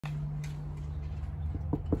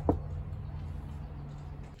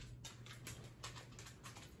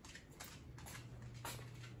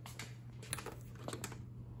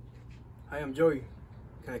Hi, I'm Joey.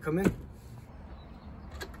 Can I come in?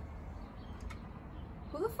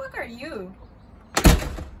 Who the fuck are you? Who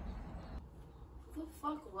the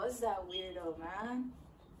fuck was that weirdo, man?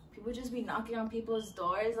 People just be knocking on people's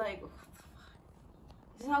doors like, what the fuck?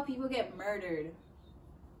 This is how people get murdered.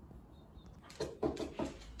 What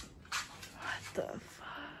the fuck?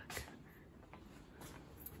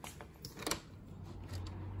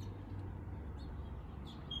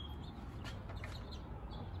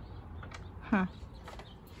 Huh.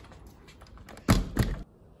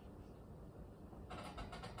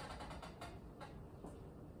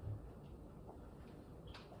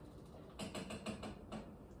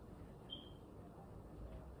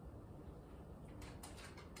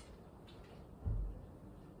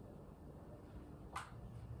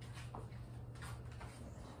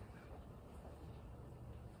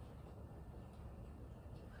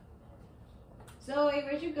 Zoe,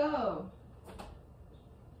 where'd you go?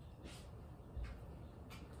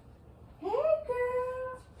 Hey,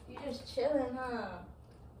 girl. You just chilling, huh?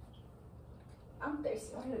 I'm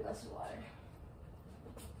thirsty. I need a glass of water.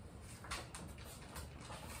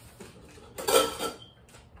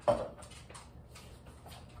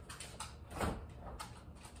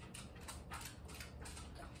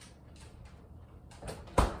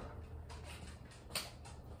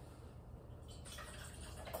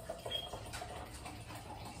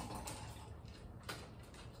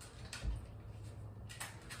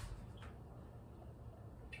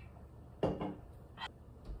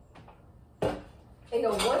 Hey,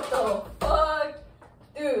 yo, what the fuck?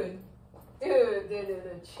 Dude,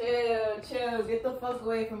 chill. Get the fuck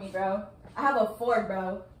away from me, bro. I have a fork,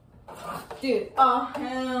 bro. Dude, oh,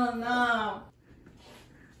 hell no.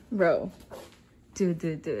 Bro,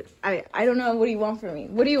 dude. I don't know. What do you want from me?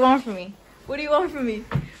 What do you want from me? What do you want from me?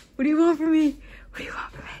 What do you want from me? What do you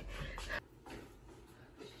want from me?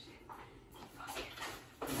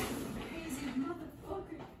 Crazy motherfucker.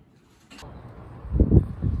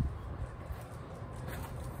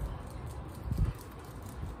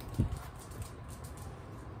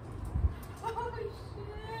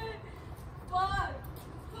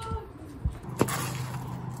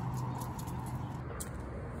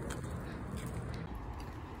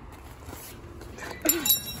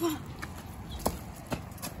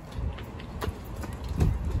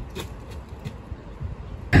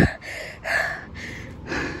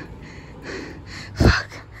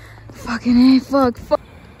 Fucking A, fuck.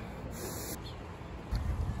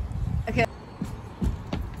 Okay.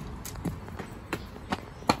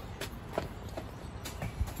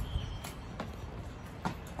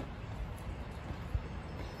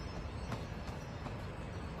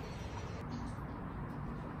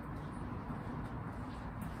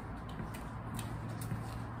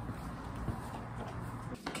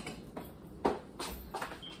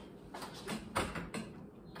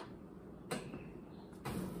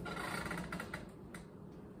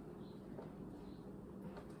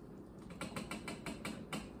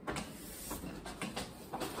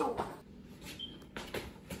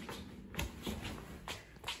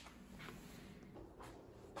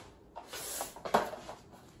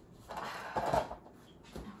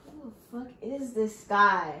 What is this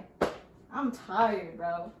guy? I'm tired,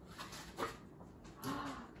 bro.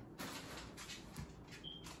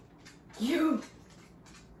 You!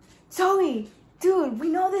 Zoe! Dude, we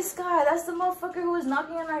know this guy. That's the motherfucker who was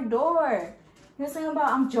knocking on our door. He was saying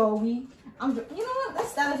about, I'm Joey. You know what?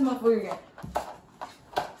 Let's stab this motherfucker again.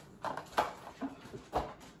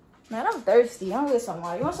 Man, I'm thirsty. I'm gonna get some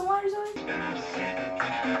water. You want some water, Zoe?